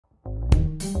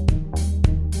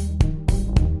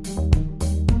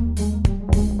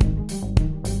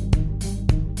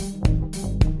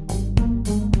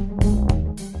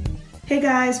Hey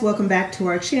guys, welcome back to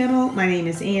our channel. My name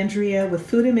is Andrea with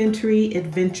Foodimentary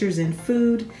Adventures in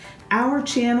Food. Our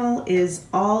channel is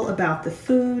all about the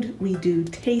food. We do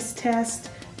taste tests,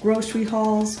 grocery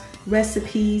hauls,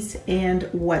 recipes, and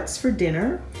what's for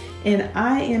dinner. And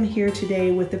I am here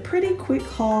today with a pretty quick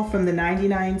haul from the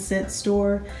 99-cent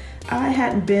store. I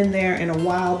hadn't been there in a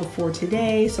while before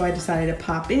today, so I decided to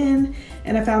pop in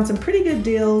and I found some pretty good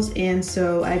deals, and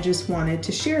so I just wanted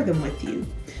to share them with you.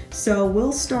 So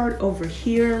we'll start over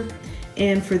here.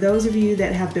 And for those of you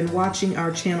that have been watching our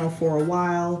channel for a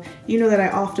while, you know that I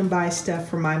often buy stuff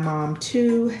for my mom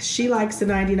too. She likes the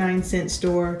 99-cent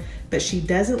store, but she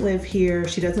doesn't live here.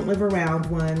 She doesn't live around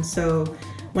one. So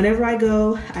whenever I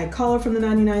go, I call her from the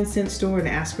 99-cent store and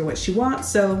ask her what she wants.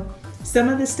 So some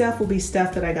of the stuff will be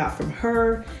stuff that I got from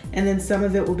her, and then some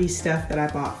of it will be stuff that I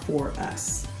bought for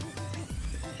us.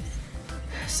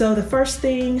 So the first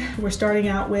thing we're starting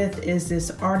out with is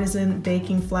this artisan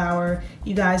baking flour.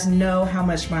 You guys know how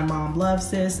much my mom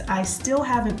loves this. I still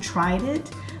haven't tried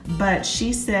it, but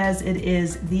she says it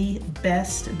is the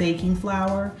best baking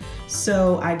flour.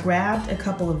 So I grabbed a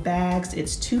couple of bags.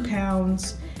 It's 2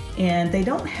 pounds, and they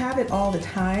don't have it all the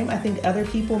time. I think other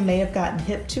people may have gotten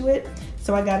hip to it.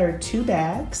 So I got her 2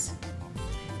 bags.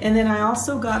 And then I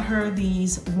also got her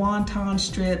these wonton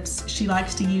strips. She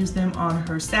likes to use them on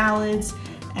her salads,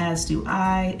 as do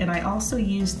I, and I also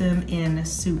use them in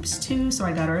soups too, so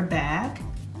I got her a bag.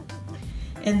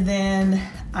 And then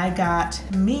I got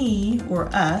me,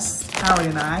 or us, Howard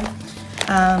and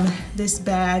I, this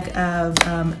bag of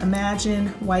Imagine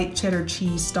white cheddar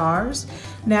cheese stars.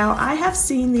 Now I have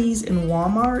seen these in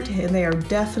Walmart, and they are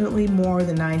definitely more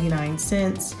than 99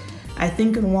 cents. I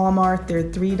think in Walmart they're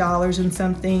 $3 and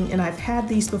something, and I've had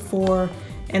these before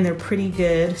and they're pretty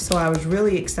good, so I was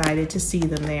really excited to see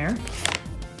them there.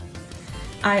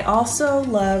 I also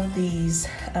love these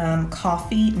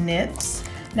coffee nips.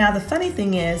 Now the funny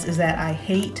thing is that I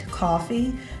hate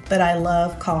coffee, but I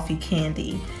love coffee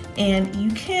candy. And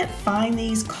you can't find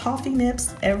these coffee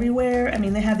nips everywhere. I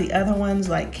mean, they have the other ones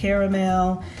like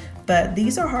caramel, but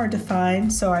these are hard to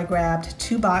find. So I grabbed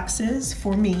 2 boxes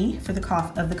for me for the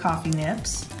coffee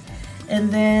nips. And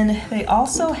then they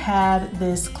also had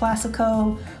this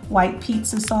Classico white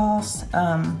pizza sauce.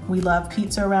 We love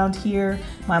pizza around here.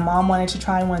 My mom wanted to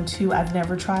try one too. I've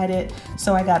never tried it.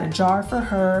 So I got a jar for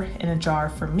her and a jar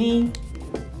for me.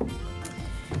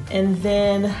 And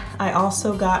then I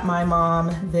also got my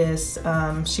mom this,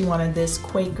 she wanted this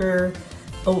Quaker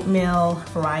oatmeal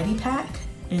variety pack.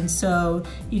 And so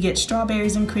you get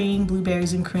strawberries and cream,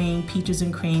 blueberries and cream, peaches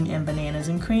and cream, and bananas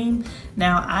and cream.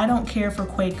 Now, I don't care for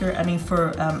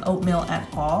for oatmeal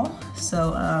at all.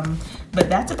 So, but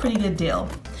that's a pretty good deal.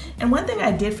 And one thing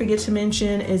I did forget to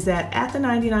mention is that at the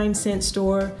 99-cent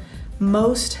store,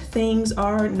 most things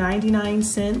are 99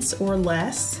 cents or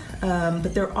less.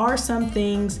 But there are some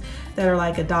things that are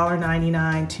like $1.99,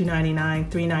 $2.99,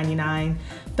 $3.99.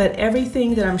 But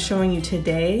everything that I'm showing you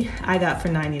today, I got for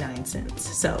 99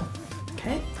 cents. So,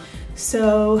 okay.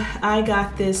 So I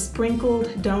got this sprinkled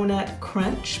donut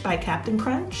crunch by Captain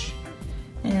Crunch.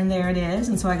 And there it is.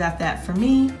 And so I got that for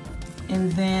me. And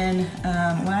then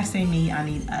when I say me, I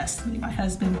mean us, me, my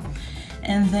husband.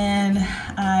 And then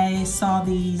I saw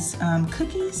these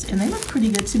cookies, and they look pretty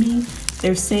good to me.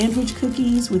 They're sandwich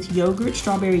cookies with yogurt,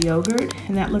 strawberry yogurt,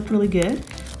 and that looked really good.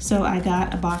 So I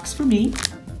got a box for me.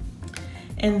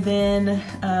 And then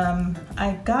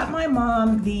I got my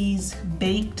mom these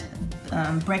baked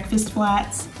breakfast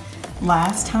flats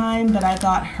last time, but I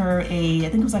got her I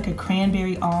think it was like a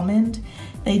cranberry almond.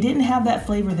 They didn't have that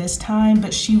flavor this time,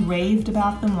 but she raved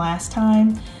about them last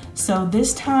time. So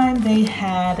this time they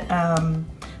had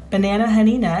banana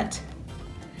honey nut,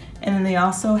 and then they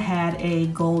also had a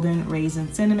golden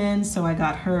raisin cinnamon, so I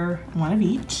got her one of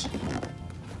each.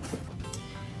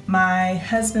 My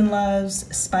husband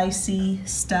loves spicy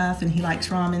stuff and he likes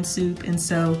ramen soup, and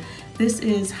so this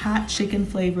is hot chicken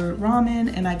flavored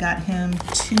ramen, and I got him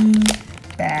 2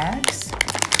 bags.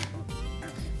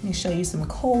 Let me show you some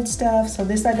cold stuff. So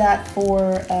this I got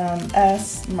for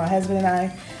us, my husband and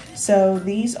I. So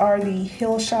these are the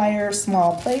Hillshire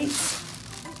small plates,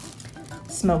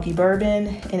 smoky bourbon,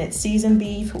 and it's seasoned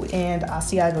beef and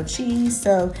Asiago cheese.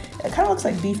 So it kind of looks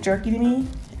like beef jerky to me.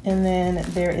 And then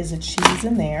there is a cheese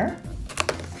in there.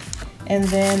 And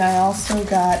then I also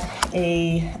got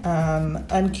a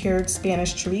uncured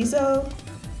Spanish chorizo.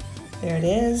 There it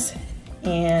is.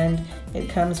 And it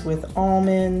comes with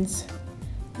almonds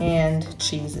and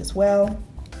cheese as well.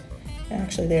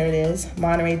 Actually, there it is,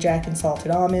 Monterey Jack and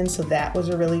salted almonds, so that was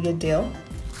a really good deal.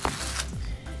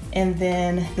 And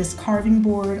then this carving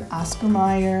board, Oscar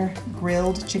Mayer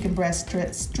grilled chicken breast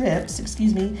strips,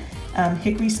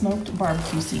 hickory smoked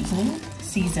barbecue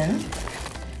seasoned,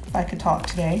 if I could talk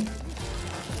today.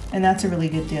 And that's a really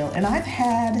good deal. And I've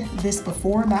had this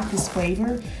before, not this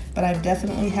flavor, but I've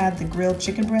definitely had the grilled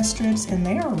chicken breast strips, and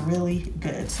they are really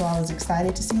good. So I was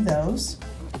excited to see those.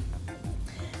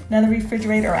 Another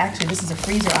refrigerator, or actually this is a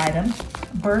freezer item,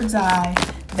 Bird's Eye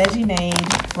Veggie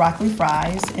Made broccoli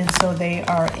fries. And so they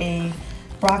are a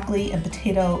broccoli and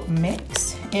potato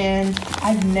mix. And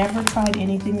I've never tried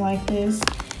anything like this.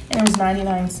 And it was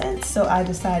 99 cents, so I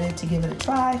decided to give it a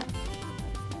try.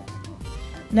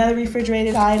 Another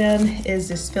refrigerated item is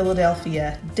this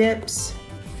Philadelphia dips.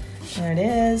 There it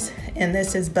is. And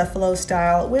this is buffalo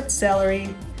style with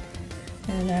celery.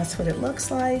 And that's what it looks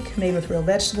like, made with real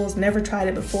vegetables. Never tried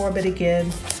it before, but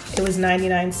again, it was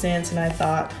 99 cents and I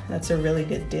thought that's a really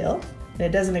good deal. And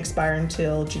it doesn't expire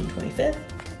until June 25th.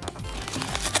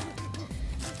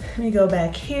 Let me go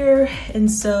back here.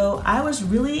 And so I was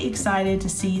really excited to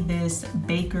see this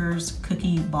Baker's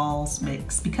Cookie Balls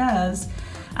mix because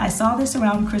I saw this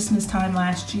around Christmas time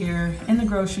last year in the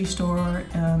grocery store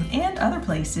and other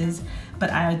places, but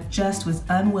I just was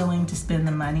unwilling to spend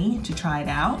the money to try it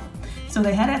out. So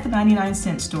they had it at the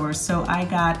 99-cent store. So I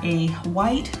got a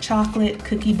white chocolate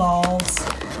cookie balls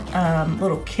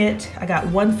little kit. I got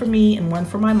one for me and one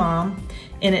for my mom,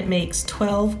 and it makes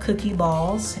 12 cookie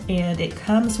balls, and it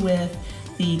comes with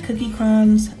the cookie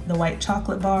crumbs, the white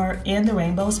chocolate bar, and the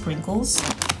rainbow sprinkles.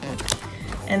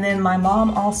 And then my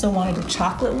mom also wanted a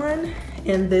chocolate one,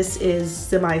 and this is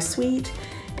semi-sweet,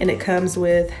 and it comes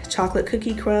with chocolate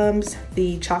cookie crumbs,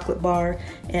 the chocolate bar,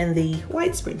 and the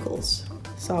white sprinkles.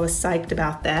 So I was psyched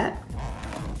about that.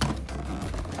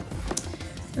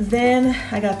 Then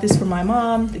I got this for my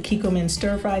mom, the Kikkoman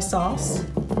stir fry sauce.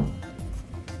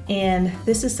 And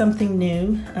this is something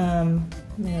new.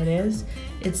 There it is.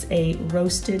 It's a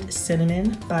roasted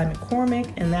cinnamon by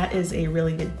McCormick, and that is a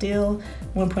really good deal.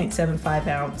 1.75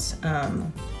 ounce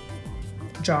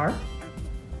jar.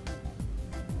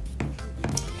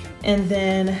 And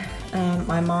then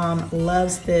my mom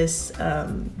loves this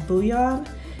bouillon,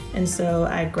 and so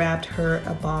I grabbed her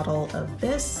a bottle of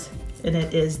this, and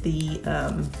it is the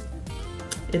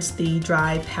it's the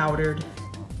dry powdered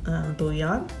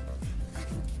bouillon.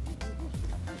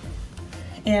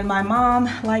 And my mom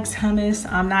likes hummus.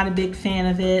 I'm not a big fan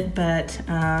of it, but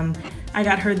I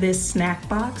got her this snack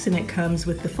box, and it comes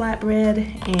with the flatbread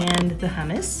and the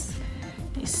hummus.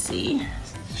 Let me see,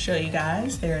 show you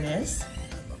guys, there it is.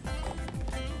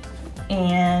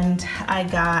 And I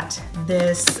got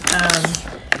this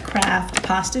Kraft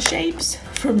pasta shapes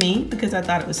for me because I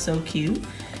thought it was so cute.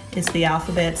 It's the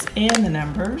alphabets and the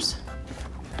numbers,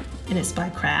 and it's by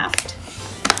Kraft.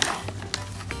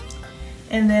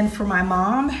 And then for my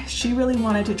mom, she really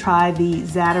wanted to try the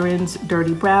Zatarain's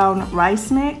Dirty Brown rice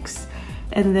mix.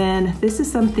 And then this is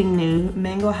something new,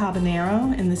 mango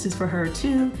habanero, and this is for her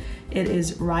too. It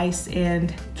is rice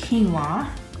and quinoa.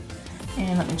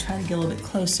 And let me try to get a little bit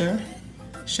closer,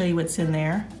 show you what's in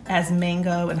there. It has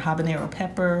mango and habanero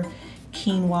pepper,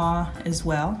 quinoa as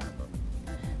well.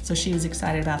 So she was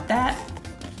excited about that.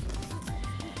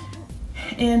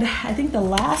 And I think the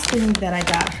last thing that I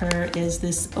got her is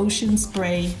this Ocean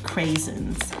Spray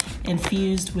craisins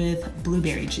infused with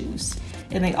blueberry juice.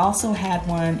 And they also had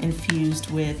one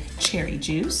infused with cherry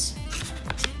juice.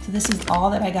 So this is all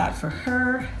that I got for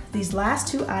her. These last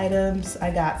two items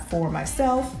I got for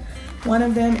myself. One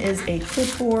of them is a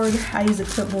clipboard. I use a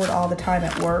clipboard all the time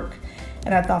at work,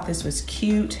 and I thought this was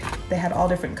cute. They had all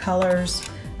different colors.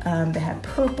 They had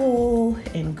purple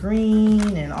and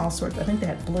green and all sorts. I think they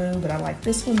had blue, but I like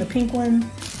this one, the pink one.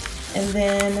 And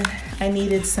then I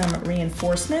needed some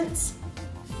reinforcements.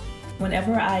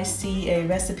 Whenever I see a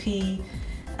recipe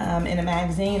in a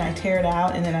magazine, I tear it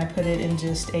out and then I put it in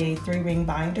just a 3-ring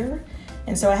binder.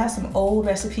 And so I have some old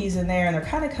recipes in there, and they're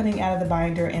kind of coming out of the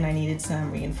binder, and I needed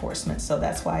some reinforcements, so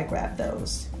that's why I grabbed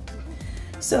those.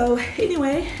 So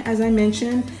anyway, as I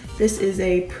mentioned, this is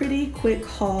a pretty quick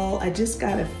haul. I just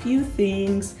got a few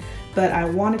things, but I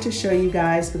wanted to show you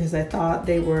guys because I thought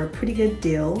they were pretty good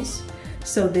deals.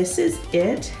 So this is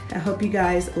it. I hope you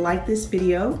guys like this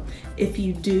video. If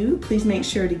you do, please make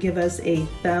sure to give us a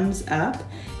thumbs up.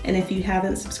 And if you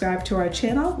haven't subscribed to our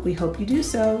channel, we hope you do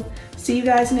so. See you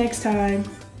guys next time.